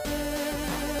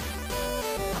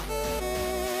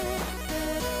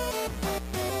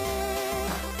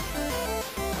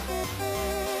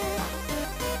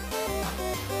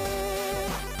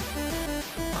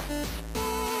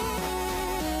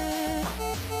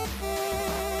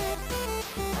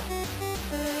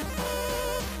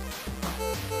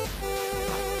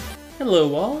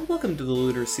Hello all, welcome to the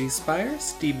Lunar Sea Spire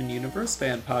Steven Universe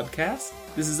fan podcast.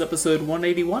 This is episode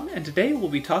 181, and today we'll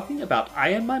be talking about I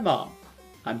Am My Mom.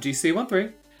 I'm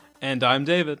GC13. And I'm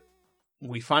David.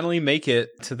 We finally make it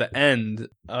to the end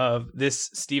of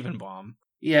this Steven bomb.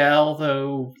 Yeah,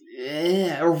 although,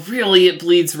 really it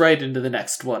bleeds right into the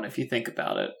next one if you think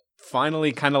about it.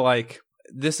 Finally, kind of like,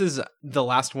 this is the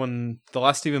last one, the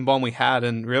last Steven bomb we had,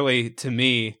 and really, to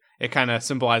me, it kind of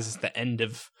symbolizes the end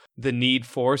of the need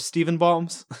for Steven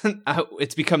bombs.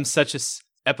 It's become such a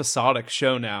episodic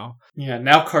show now. Yeah,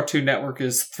 now Cartoon Network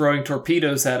is throwing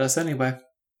torpedoes at us anyway.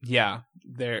 Yeah,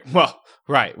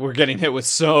 we're getting hit with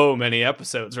so many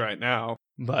episodes right now,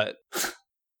 but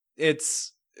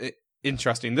it's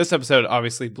interesting. This episode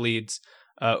obviously bleeds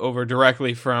over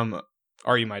directly from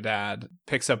Are You My Dad?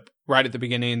 Picks up right at the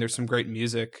beginning. There's some great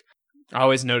music. I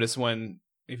always notice when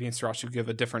Avi and Sriracha give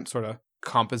a different sort of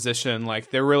composition,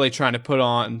 like they're really trying to put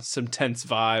on some tense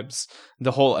vibes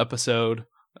the whole episode.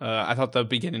 I thought the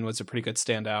beginning was a pretty good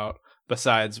standout,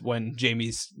 besides when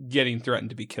Jamie's getting threatened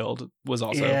to be killed was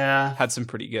also had some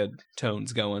pretty good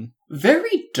tones going.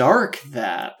 Very dark,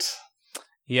 that.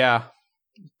 Yeah.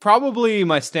 Probably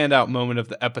my standout moment of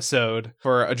the episode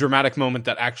for a dramatic moment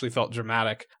that actually felt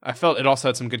dramatic. I felt it also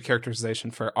had some good characterization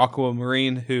for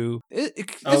Aquamarine, who is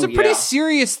a pretty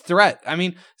serious threat. I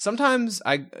mean, sometimes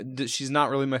she's not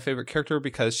really my favorite character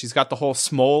because she's got the whole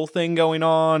Smole thing going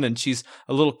on and she's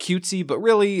a little cutesy, but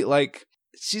really, like,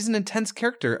 she's an intense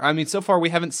character. I mean, so far we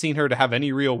haven't seen her to have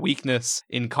any real weakness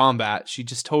in combat. She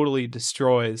just totally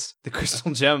destroys the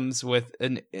crystal gems with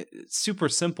a super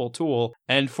simple tool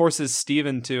and forces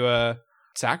Steven to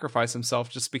sacrifice himself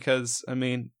just because, I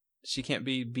mean, she can't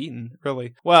be beaten,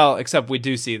 really. Well, except we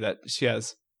do see that she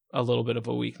has a little bit of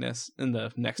a weakness in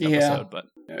the next episode. But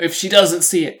if she doesn't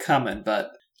see it coming, but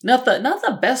not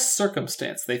the best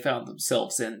circumstance they found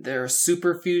themselves in. Their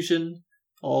super fusion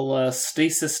all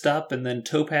stasised up, and then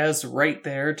Topaz right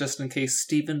there, just in case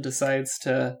Steven decides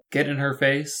to get in her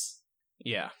face.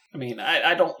 Yeah. I mean,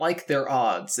 I don't like their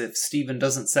odds if Steven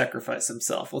doesn't sacrifice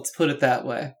himself. Let's put it that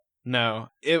way. No,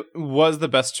 it was the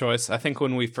best choice. I think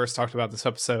when we first talked about this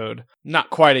episode, not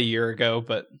quite a year ago,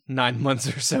 but 9 months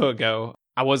or so ago,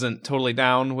 I wasn't totally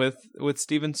down with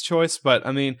Steven's choice. But,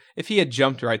 I mean, if he had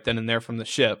jumped right then and there from the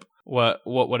ship, what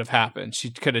would have happened?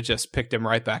 She could have just picked him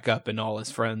right back up and all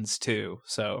his friends too.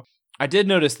 So I did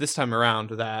notice this time around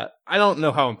that I don't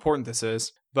know how important this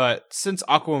is, but since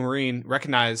Aquamarine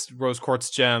recognized Rose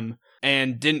Quartz gem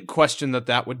and didn't question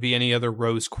that would be any other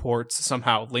Rose Quartz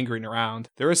somehow lingering around,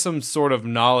 there is some sort of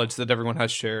knowledge that everyone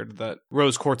has shared that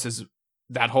Rose Quartz is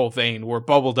that whole vein were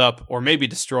bubbled up or maybe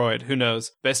destroyed. Who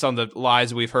knows? Based on the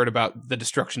lies we've heard about the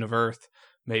destruction of Earth.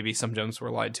 Maybe some gems were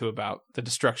lied to about the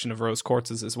destruction of Rose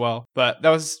Quartzes as well. But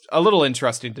that was a little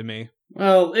interesting to me.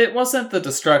 Well, it wasn't the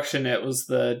destruction, it was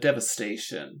the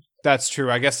devastation. That's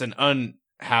true. I guess an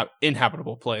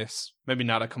uninhabitable place. Maybe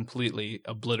not a completely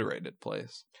obliterated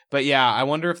place. But yeah, I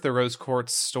wonder if the Rose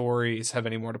Quartz stories have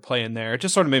any more to play in there. It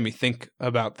just sort of made me think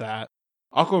about that.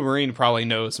 Aquamarine probably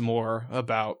knows more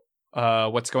about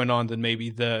what's going on than maybe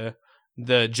the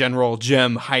general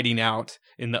gem hiding out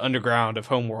in the underground of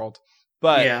Homeworld.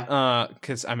 But,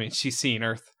 because, I mean, she's seen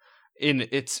Earth in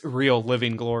its real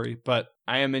living glory, but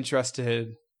I am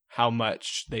interested how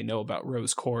much they know about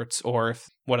Rose Quartz, or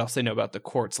what else they know about the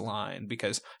Quartz line,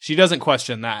 because she doesn't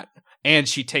question that, and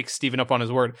she takes Steven up on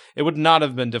his word. It would not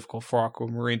have been difficult for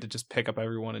Aquamarine to just pick up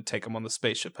everyone and take them on the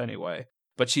spaceship anyway,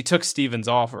 but she took Steven's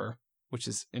offer, which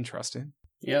is interesting.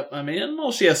 Yep, I mean,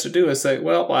 all she has to do is say,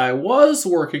 well, I was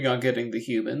working on getting the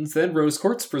humans, then Rose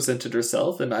Quartz presented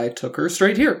herself, and I took her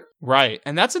straight here. Right,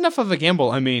 and that's enough of a gamble.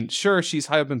 I mean, sure, she's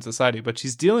high up in society, but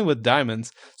she's dealing with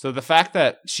diamonds, so the fact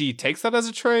that she takes that as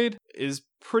a trade is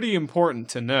pretty important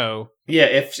to know. Yeah,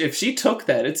 if she took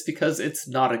that, it's because it's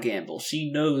not a gamble.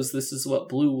 She knows this is what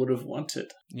Blue would have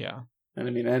wanted. Yeah. And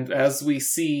I mean, and as we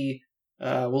see,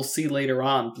 we'll see later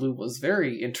on, Blue was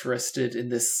very interested in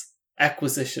this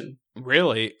acquisition.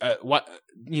 Really?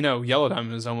 Yellow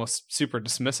Diamond is almost super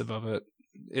dismissive of it.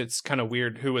 It's kind of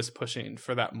weird who is pushing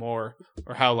for that more,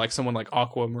 or how like someone like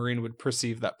Aquamarine would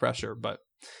perceive that pressure, but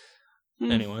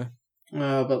anyway.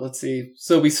 But let's see.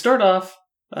 So we start off,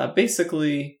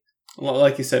 basically,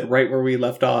 like you said, right where we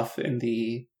left off in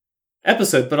the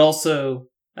episode, but also,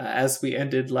 as we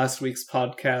ended last week's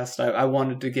podcast, I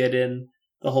wanted to get in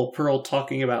the whole Pearl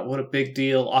talking about what a big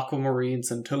deal Aquamarines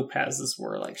and Topazes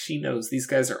were. Like, she knows these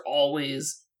guys are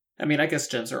always, I mean, I guess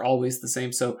gems are always the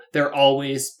same, so they're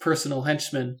always personal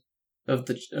henchmen of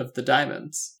the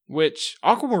diamonds. Which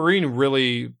Aquamarine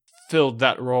really filled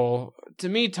that role. To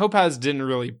me, Topaz didn't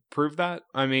really prove that.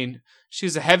 I mean,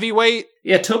 she's a heavyweight.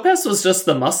 Yeah, Topaz was just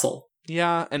the muscle.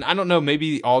 Yeah, and I don't know,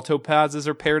 maybe all topazes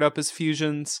are paired up as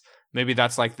fusions. Maybe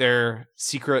that's like their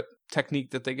secret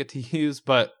technique that they get to use.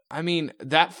 But I mean,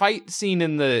 that fight scene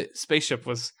in the spaceship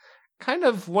was kind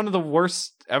of one of the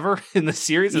worst ever in the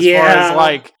series as far as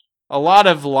like a lot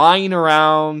of lying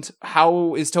around.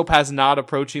 How is Topaz not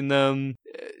approaching them?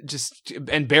 Just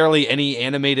and barely any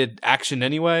animated action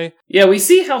anyway. Yeah, we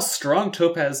see how strong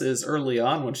Topaz is early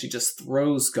on when she just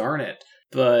throws Garnet.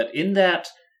 But in that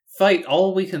fight,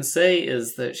 all we can say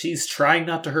is that she's trying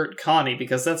not to hurt Connie,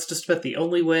 because that's just about the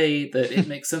only way that it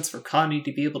makes sense for Connie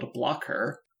to be able to block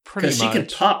her. Because she can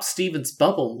pop Steven's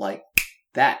bubble like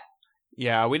that.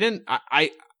 Yeah, we didn't...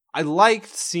 I liked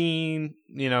seeing,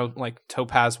 like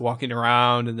Topaz walking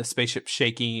around and the spaceship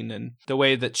shaking and the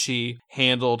way that she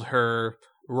handled her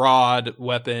rod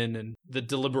weapon and the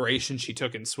deliberation she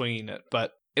took in swinging it.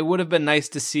 But it would have been nice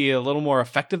to see a little more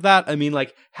effect of that. I mean,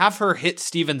 like, have her hit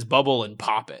Steven's bubble and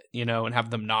pop it, and have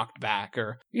them knocked back.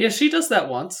 Or yeah, she does that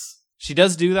once. She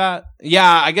does do that?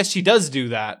 Yeah, I guess she does do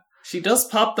that. She does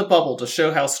pop the bubble to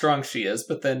show how strong she is,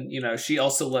 but then, she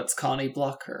also lets Connie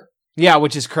block her. Yeah,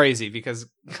 which is crazy because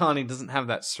Connie doesn't have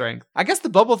that strength. I guess the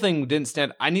bubble thing didn't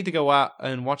stand. I need to go out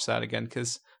and watch that again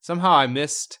because somehow I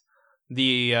missed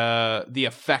the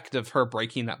effect of her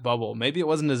breaking that bubble. Maybe it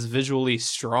wasn't as visually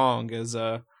strong as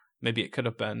maybe it could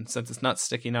have been, since it's not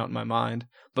sticking out in my mind.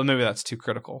 But maybe that's too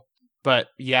critical. But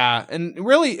yeah, and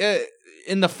really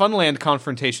in the Funland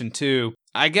confrontation too,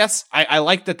 I guess I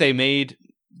like that they made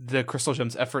the Crystal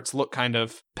Gems efforts look kind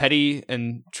of petty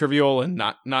and trivial and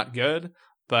not good.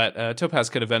 But Topaz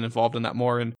could have been involved in that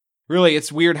more. And really,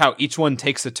 it's weird how each one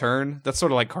takes a turn. That's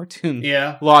sort of like cartoon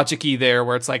logic-y there,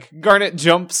 where it's like Garnet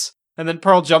jumps, and then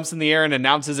Pearl jumps in the air and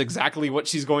announces exactly what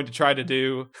she's going to try to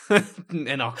do.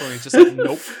 And Aquamarine's just like,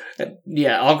 nope.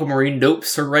 Yeah, Aquamarine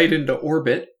nopes her right into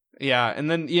orbit. Yeah, and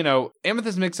then,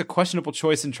 Amethyst makes a questionable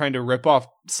choice in trying to rip off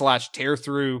 / tear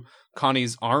through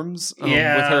Connie's arms with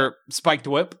her spiked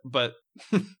whip, but...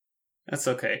 That's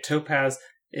okay. Topaz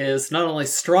is not only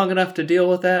strong enough to deal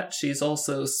with that, she's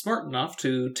also smart enough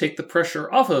to take the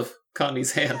pressure off of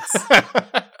Connie's hands.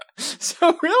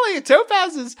 So really,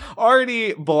 Topaz is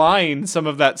already blind some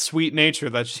of that sweet nature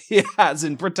that she has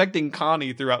in protecting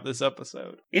Connie throughout this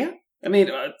episode. Yeah. I mean,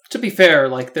 to be fair,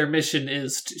 like, their mission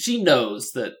is... she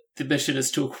knows that the mission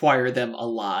is to acquire them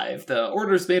alive. The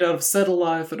order's made out of set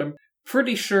alive, but I'm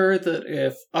pretty sure that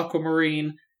if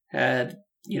Aquamarine had,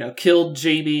 killed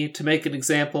Jamie to make an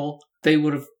example, they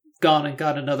would have gone and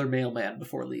got another mailman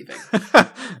before leaving.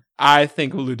 I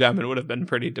think Blue Diamond would have been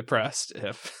pretty depressed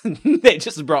if they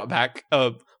just brought back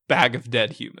a bag of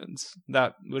dead humans.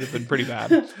 That would have been pretty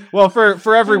bad. Well,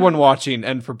 for everyone watching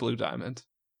and for Blue Diamond.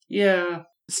 Yeah.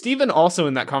 Steven also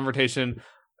in that confrontation...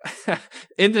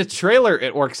 in the trailer,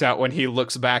 it works out when he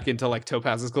looks back into like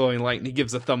Topaz's glowing light and he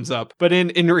gives a thumbs up. But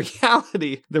in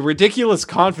reality, the ridiculous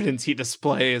confidence he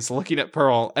displays looking at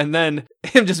Pearl and then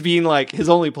him just being like, his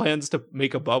only plan's to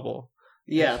make a bubble.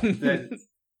 Yeah.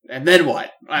 And then what?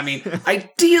 I mean,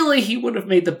 ideally he would have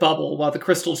made the bubble while the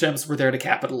Crystal Gems were there to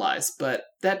capitalize, but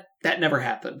that never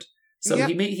happened. So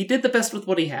he did the best with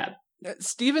what he had.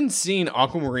 Steven's seen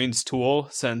Aquamarine's tool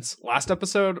since last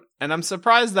episode, and I'm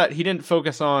surprised that he didn't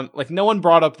focus on, like, no one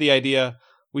brought up the idea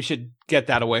we should get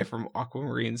that away from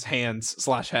Aquamarine's hands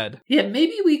 / head. Yeah,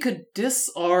 maybe we could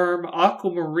disarm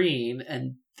Aquamarine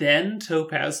and then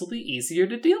Topaz will be easier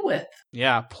to deal with.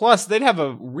 Yeah, plus they'd have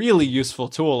a really useful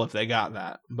tool if they got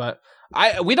that. But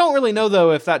we don't really know,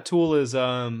 though, if that tool is...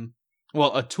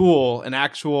 a tool, an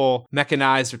actual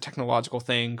mechanized or technological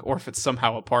thing, or if it's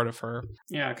somehow a part of her.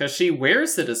 Yeah, because she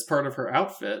wears it as part of her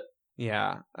outfit.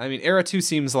 Yeah. I mean, Era 2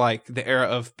 seems like the era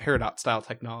of Peridot-style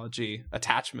technology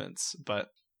attachments, but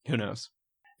who knows?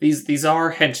 These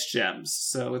are hench gems,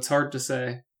 so it's hard to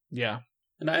say. Yeah.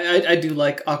 And I do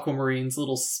like Aquamarine's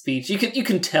little speech. You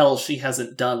can tell she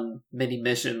hasn't done many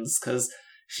missions, because...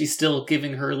 she's still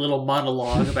giving her little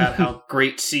monologue about how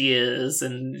great she is,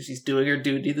 and she's doing her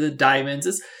duty to the diamonds.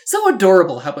 It's so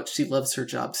adorable how much she loves her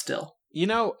job still.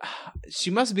 She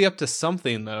must be up to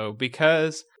something, though,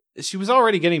 because she was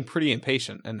already getting pretty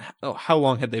impatient. And how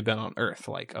long had they been on Earth?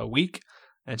 Like a week?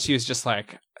 And she was just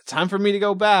like, time for me to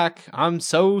go back. I'm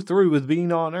so through with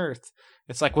being on Earth.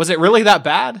 It's like, was it really that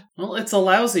bad? Well, it's a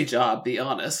lousy job, be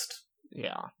honest.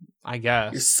 Yeah, I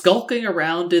guess. You're skulking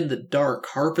around in the dark,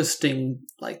 harvesting,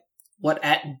 like, what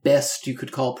at best you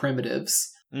could call primitives.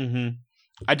 Mm-hmm.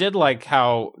 I did like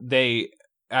how they,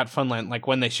 at Funland, like,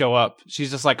 when they show up,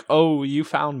 she's just like, oh, you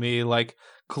found me, like,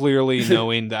 clearly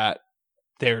knowing that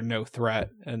they're no threat,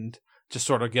 and just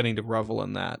sort of getting to revel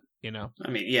in that, I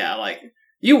mean, yeah, like,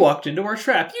 You walked into our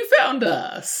trap. You found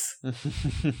us.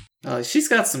 She's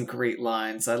got some great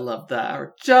lines. I love that.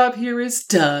 Our job here is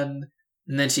done.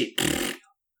 And then she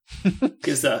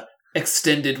gives a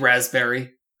extended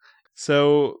raspberry.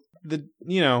 So the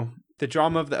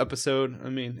drama of the episode, I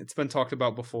mean, it's been talked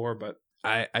about before, but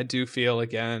I do feel,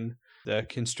 again, the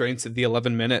constraints of the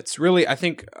 11 minutes. Really, I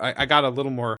think I got a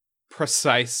little more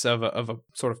precise of a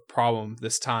sort of problem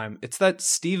this time. It's that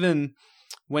Steven,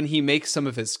 when he makes some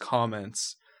of his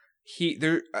comments,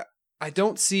 I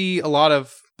don't see a lot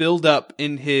of build up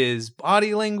in his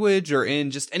body language or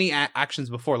in just any actions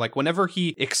before. Like whenever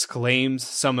he exclaims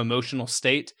some emotional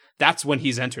state, that's when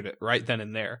he's entered it right then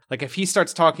and there. Like if he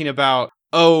starts talking about,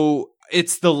 oh,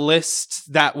 it's the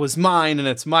list that was mine and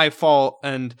it's my fault,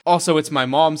 and also it's my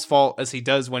mom's fault, as he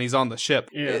does when he's on the ship.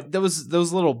 Yeah. Those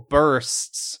little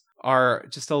bursts are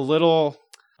just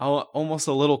almost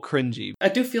a little cringy. I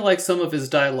do feel like some of his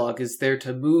dialogue is there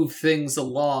to move things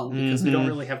along because we don't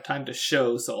really have time to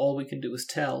show, so all we can do is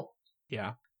tell.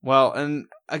 Yeah. Well, and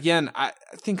again, I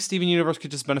think Steven Universe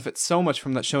could just benefit so much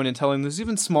from that show and telling. There's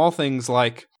even small things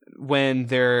like when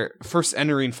they're first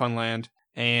entering Funland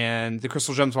and the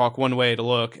Crystal Gems walk one way to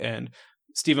look and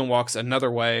Steven walks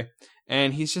another way.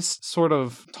 And he's just sort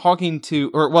of talking to,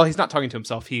 he's not talking to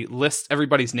himself. He lists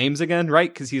everybody's names again,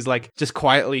 right? Because he's like just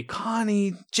quietly,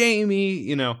 Connie, Jamie,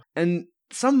 and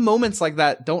some moments like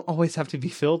that don't always have to be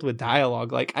filled with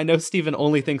dialogue. Like I know Steven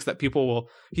only thinks that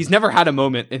he's never had a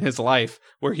moment in his life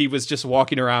where he was just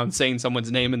walking around saying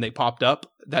someone's name and they popped up.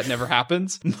 That never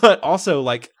happens. But also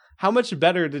like, how much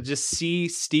better to just see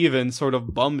Steven sort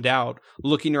of bummed out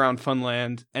looking around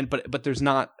Funland but there's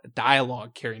not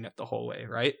dialogue carrying it the whole way,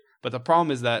 right? But the problem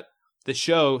is that the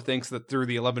show thinks that through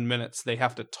the 11 minutes, they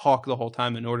have to talk the whole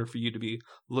time in order for you to be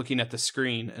looking at the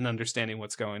screen and understanding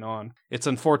what's going on. It's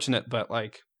unfortunate, but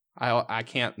like, I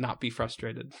can't not be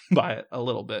frustrated by it a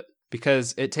little bit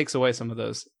because it takes away some of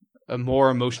a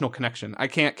more emotional connection. I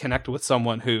can't connect with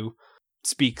someone who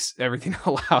speaks everything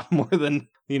out loud more than,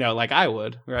 like I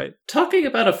would, right? Talking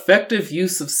about effective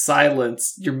use of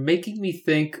silence, you're making me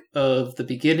think of the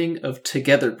beginning of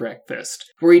Together Breakfast,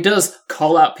 where he does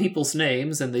call out people's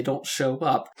names and they don't show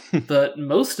up, but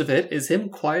most of it is him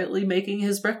quietly making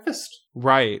his breakfast.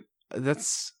 Right.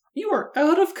 You are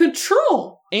out of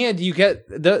control! And you get,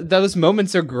 those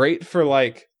moments are great for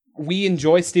like, we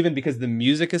enjoy Steven because the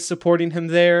music is supporting him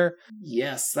there.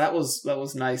 Yes, that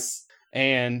was nice.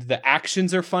 And the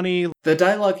actions are funny. The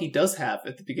dialogue he does have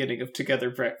at the beginning of Together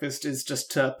Breakfast is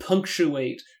just to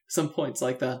punctuate some points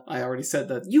like I already said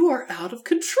that you are out of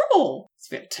control. It's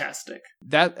fantastic.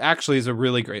 That actually is a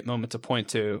really great moment to point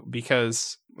to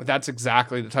because that's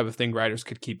exactly the type of thing writers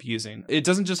could keep using. It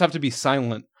doesn't just have to be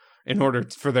silent in order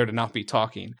for there to not be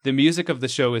talking. The music of the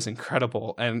show is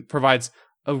incredible and provides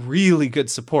a really good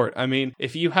support. I mean,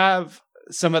 if you have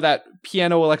some of that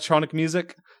piano electronic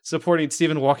music supporting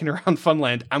Steven walking around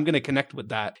Funland, I'm going to connect with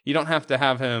that. You don't have to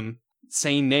have him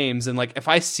saying names. And like, if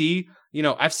I see,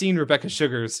 I've seen Rebecca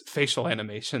Sugar's facial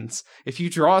animations. If you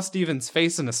draw Steven's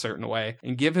face in a certain way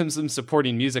and give him some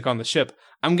supporting music on the ship,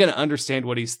 I'm going to understand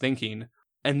what he's thinking.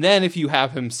 And then if you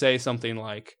have him say something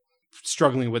like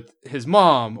struggling with his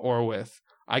mom or with,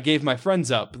 I gave my friends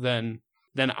up, then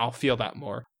I'll feel that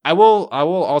more. I will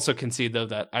also concede though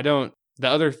that the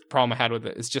other problem I had with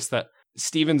it is just that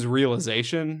Steven's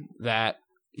realization that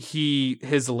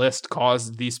his list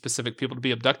caused these specific people to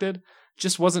be abducted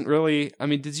just wasn't really, I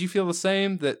mean, did you feel the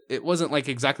same? That it wasn't like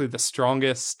exactly the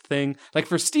strongest thing? Like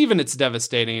for Steven, it's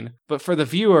devastating, but for the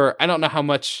viewer, I don't know how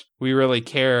much we really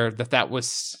care that was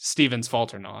Steven's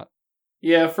fault or not.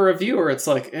 Yeah, for a viewer, it's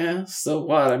like, so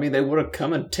what? I mean, they would have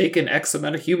come and taken X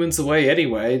amount of humans away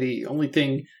anyway. The only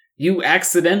thing you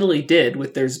accidentally did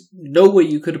with there's no way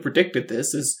you could have predicted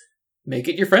this is make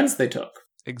it your friends they took.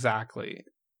 Exactly.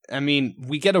 I mean,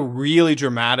 we get a really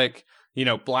dramatic,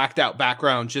 blacked out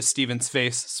background, just Steven's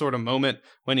face sort of moment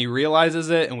when he realizes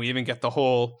it. And we even get the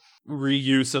whole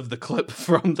reuse of the clip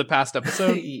from the past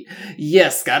episode.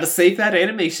 Yes, gotta save that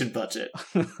animation budget.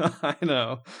 I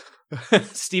know.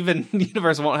 Steven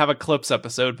Universe won't have a clips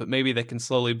episode, but maybe they can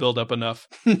slowly build up enough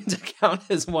to count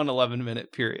as 1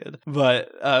 11-minute period. But,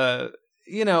 I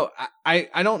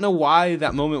don't know why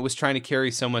that moment was trying to carry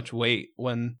so much weight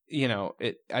when,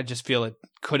 I just feel it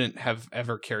couldn't have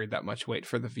ever carried that much weight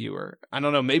for the viewer. I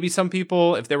don't know. Maybe some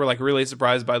people, if they were like really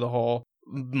surprised by the whole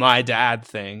my dad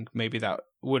thing, maybe that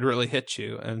would really hit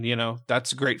you. And,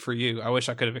 that's great for you. I wish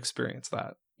I could have experienced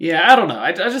that. Yeah, I don't know.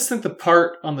 I just think the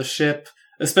part on the ship,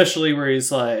 especially where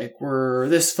he's like, we're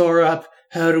this far up,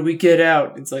 how do we get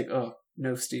out? It's like, oh,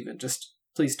 no, Steven, just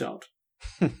please don't.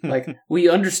 Like, we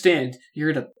understand you're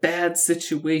in a bad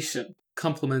situation.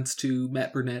 compliments to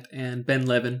Matt Burnett and Ben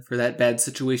Levin for that bad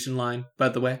situation line, by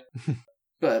the way.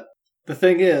 But the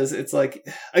thing is, it's like,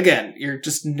 again, you're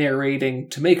just narrating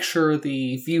to make sure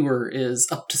the viewer is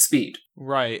up to speed.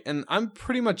 Right, and I'm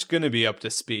pretty much going to be up to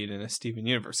speed in a Steven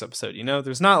Universe episode, you know?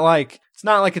 It's not like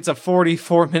it's a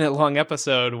 44-minute long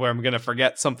episode where I'm going to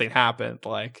forget something happened.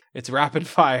 Like, it's rapid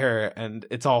fire, and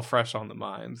it's all fresh on the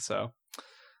mind, so,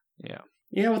 yeah.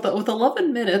 Yeah, with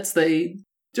 11 minutes, they're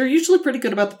usually pretty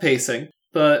good about the pacing,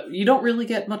 but you don't really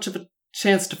get much of a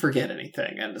chance to forget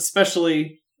anything, and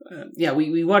especially,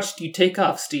 we watched you take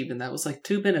off, Steven. That was like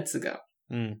 2 minutes ago.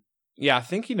 Yeah,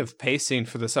 thinking of pacing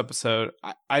for this episode,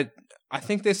 I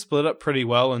think they split up pretty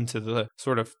well into the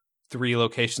sort of 3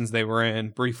 locations they were in,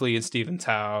 briefly in Steven's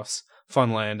house,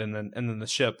 Funland, and then the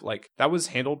ship. Like, that was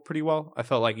handled pretty well. I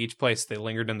felt like each place they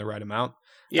lingered in the right amount.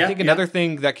 Yeah, I think another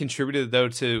thing that contributed, though,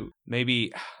 to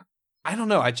maybe, I don't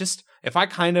know, if I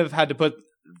kind of had to put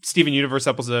Steven Universe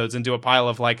episodes into a pile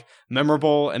of, like,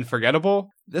 memorable and forgettable,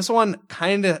 this one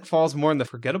kind of falls more in the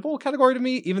forgettable category to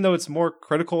me, even though it's more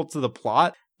critical to the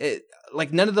plot.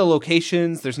 Like, none of the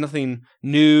locations, there's nothing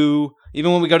new.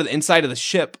 Even when we go to the inside of the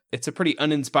ship, it's a pretty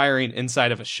uninspiring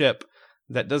inside of a ship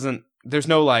that there's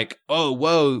no like, oh,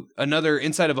 whoa, another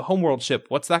inside of a homeworld ship.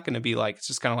 What's that going to be like? It's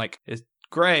just kind of like, it's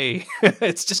gray.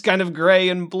 It's just kind of gray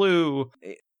and blue.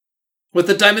 With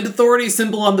the Diamond Authority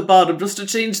symbol on the bottom, just to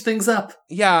change things up.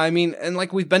 Yeah, I mean, and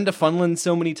like we've been to Funland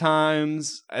so many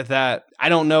times that I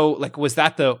don't know, like, was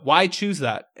that why choose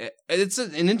that? It's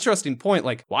an interesting point.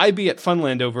 Like, why be at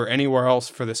Funland over anywhere else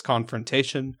for this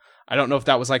confrontation? I don't know if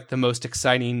that was like the most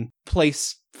exciting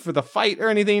place for the fight or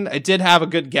anything. I did have a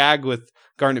good gag with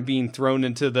Garnet being thrown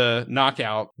into the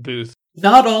knockout booth.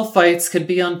 Not all fights can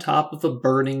be on top of a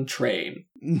burning train.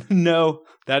 No,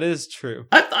 that is true.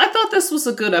 I thought this was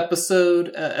a good episode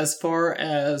as far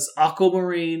as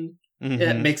Aquamarine. Mm-hmm.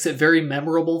 It makes it very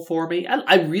memorable for me.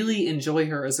 I really enjoy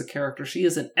her as a character. She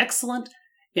is an excellent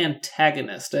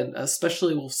antagonist, and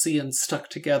especially we'll see in Stuck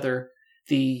Together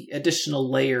the additional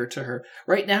layer to her.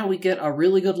 Right now we get a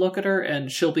really good look at her,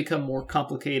 and she'll become more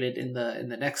complicated in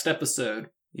the next episode.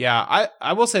 Yeah,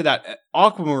 I will say that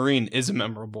Aquamarine is a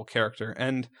memorable character,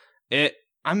 and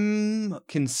I'm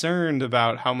concerned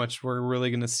about how much we're really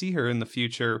going to see her in the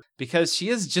future, because she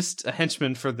is just a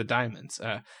henchman for the Diamonds.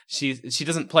 She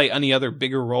doesn't play any other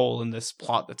bigger role in this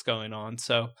plot that's going on,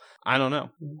 so I don't know.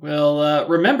 Well,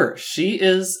 remember, she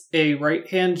is a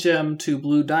right-hand gem to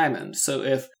Blue Diamond, so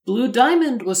if Blue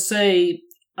Diamond was, say,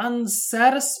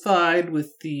 unsatisfied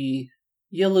with the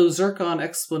Yellow Zircon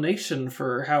explanation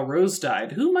for how Rose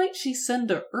died, who might she send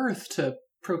to Earth to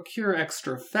procure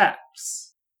extra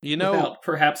facts? You know, without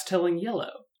perhaps telling Yellow.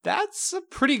 That's a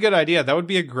pretty good idea. That would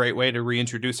be a great way to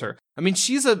reintroduce her. I mean,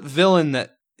 she's a villain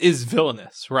that is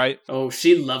villainous, right? Oh,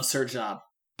 she loves her job.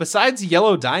 Besides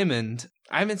Yellow Diamond,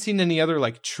 I haven't seen any other,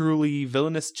 like, truly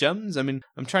villainous gems. I mean,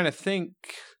 I'm trying to think.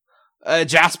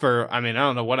 Jasper, I mean, I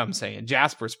don't know what I'm saying.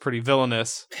 Jasper's pretty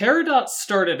villainous. Peridot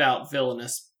started out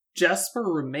villainous. Jasper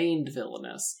remained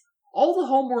villainous. All the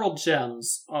Homeworld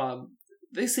gems,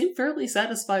 they seem fairly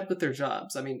satisfied with their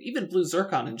jobs. I mean, even Blue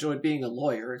Zircon enjoyed being a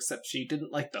lawyer, except she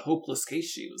didn't like the hopeless case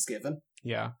she was given.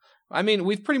 Yeah. I mean,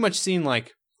 we've pretty much seen,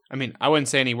 like, I mean, I wouldn't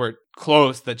say anywhere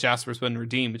close that Jasper's been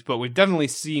redeemed, but we've definitely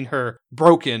seen her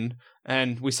broken,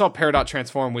 and we saw Peridot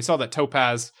transform. We saw that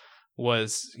Topaz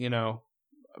was, you know,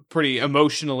 pretty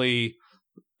emotionally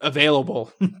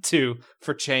available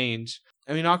for change.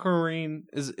 I mean, Aquamarine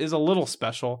is a little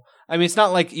special. I mean, it's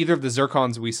not like either of the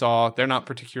Zircons we saw. They're not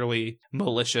particularly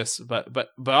malicious, but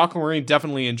Aquamarine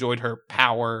definitely enjoyed her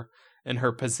power and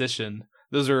her position.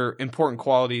 Those are important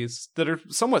qualities that are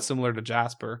somewhat similar to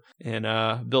Jasper in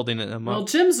building them up. Well,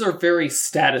 gems are very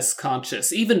status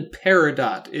conscious. Even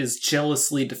Peridot is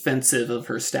jealously defensive of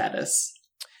her status.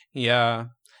 Yeah.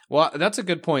 Well, that's a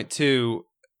good point, too.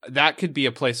 That could be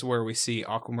a place where we see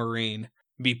Aquamarine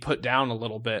be put down a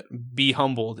little bit. Be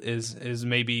humbled is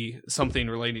maybe something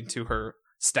relating to her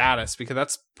status, because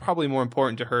that's probably more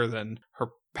important to her than her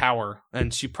power,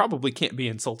 and she probably can't be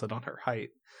insulted on her height,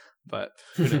 but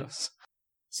who knows.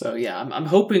 So yeah, I'm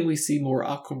hoping we see more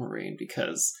Aquamarine,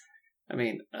 because I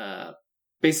mean,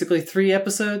 basically 3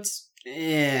 episodes,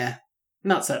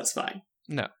 not satisfying.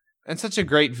 No, and such a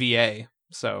great VA.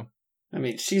 So I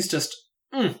mean, she's just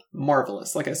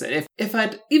marvelous. Like I said,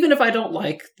 even if I don't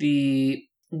like the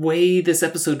way this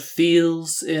episode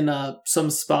feels in some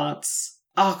spots,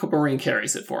 Aquamarine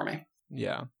carries it for me.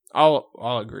 Yeah,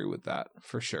 I'll agree with that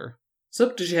for sure.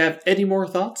 So, did you have any more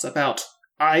thoughts about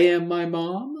I Am My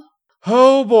Mom?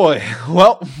 Oh boy.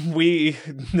 Well,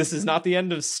 this is not the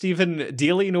end of Steven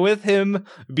dealing with him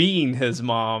being his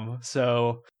mom.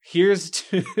 So here's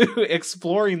to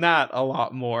exploring that a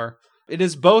lot more. It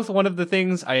is both one of the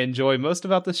things I enjoy most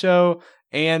about the show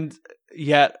and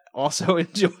yet also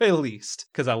enjoy least.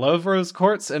 Because I love Rose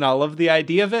Quartz and I love the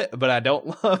idea of it, but I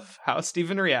don't love how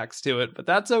Steven reacts to it. But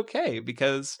that's okay,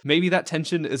 because maybe that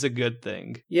tension is a good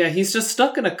thing. Yeah, he's just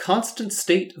stuck in a constant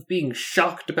state of being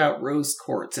shocked about Rose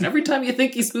Quartz. And every time you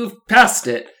think he's moved past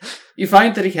it, you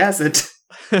find that he hasn't.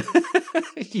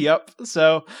 Yep.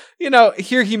 So,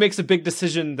 here he makes a big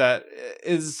decision that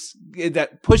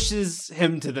pushes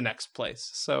him to the next place.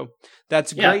 So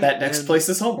that's great. Yeah, that next place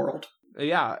is Homeworld.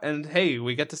 Yeah, and hey,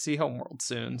 we get to see Homeworld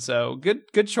soon. So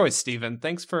good choice, Steven.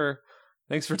 Thanks for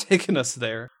taking us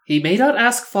there. He may not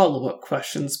ask follow-up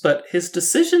questions, but his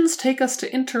decisions take us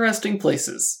to interesting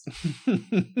places.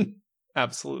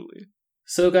 Absolutely.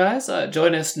 So guys,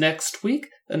 join us next week.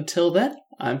 Until then,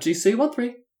 I'm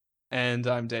GC13. And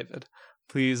I'm David.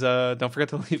 Please don't forget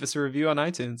to leave us a review on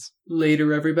iTunes.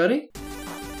 Later, everybody.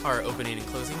 Our opening and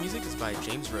closing music is by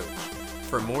James Roach.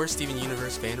 For more Steven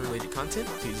Universe fan-related content,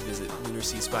 please visit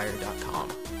lunarseaspire.com.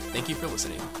 Thank you for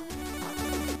listening.